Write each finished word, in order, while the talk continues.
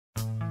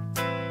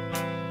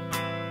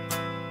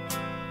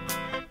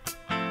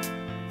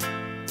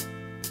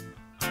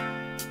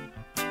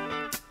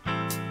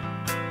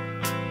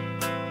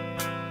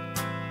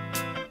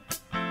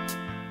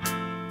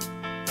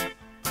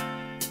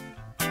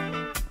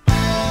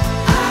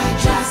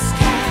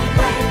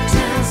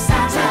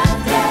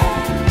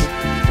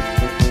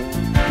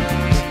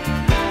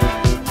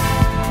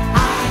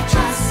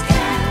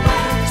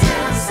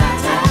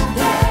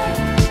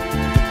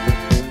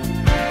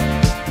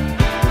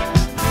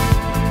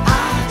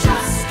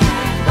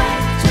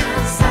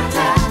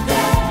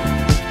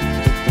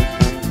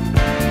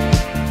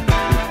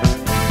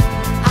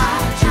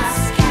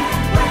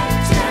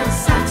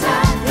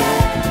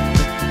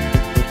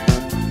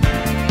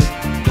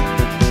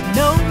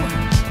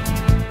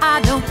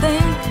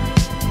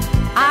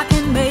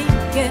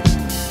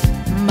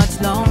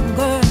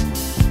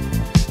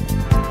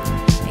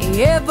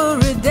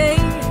every day.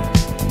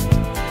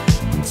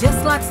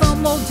 Just like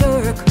some old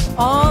jerk,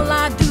 all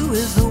I do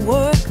is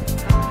work.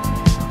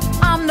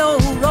 I'm no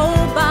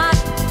robot,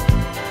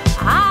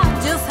 I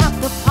just have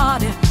to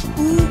party,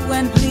 ooh,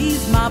 and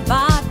please my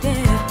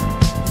body.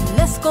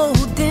 Let's go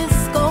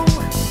disco,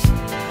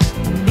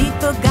 meet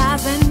the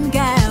guys and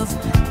gals,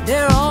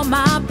 they're all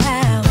my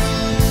pals.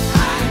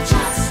 I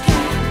just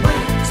can't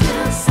wait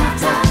till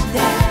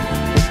Saturday.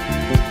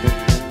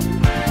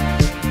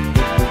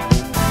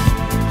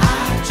 I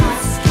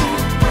just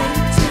can't wait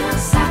till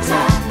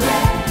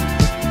Saturday.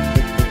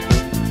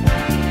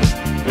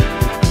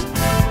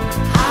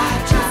 I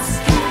just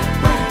can't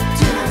wait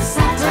till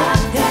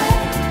Saturday.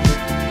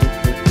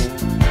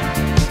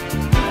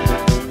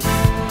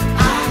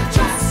 I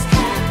just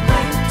can't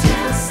wait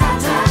till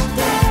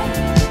Saturday.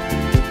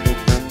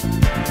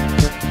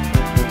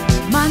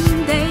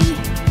 Monday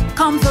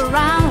comes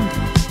around,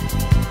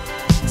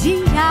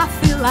 gee, I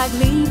feel like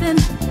leaving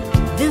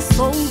this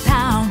old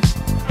town.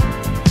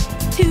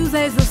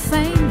 Tuesday's the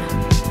same,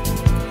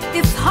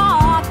 it's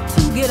hard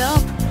to get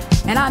up,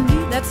 and I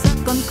need that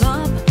second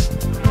cup.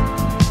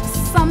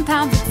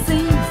 Sometimes it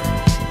seems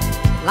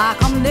like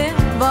I'm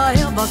never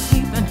ever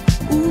sleeping,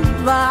 ooh,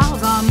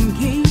 vows I'm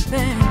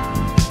keeping.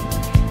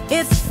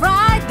 It's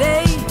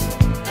Friday,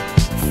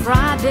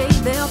 Friday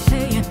they're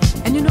paying,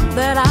 and you know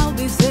that I'll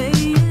be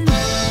saying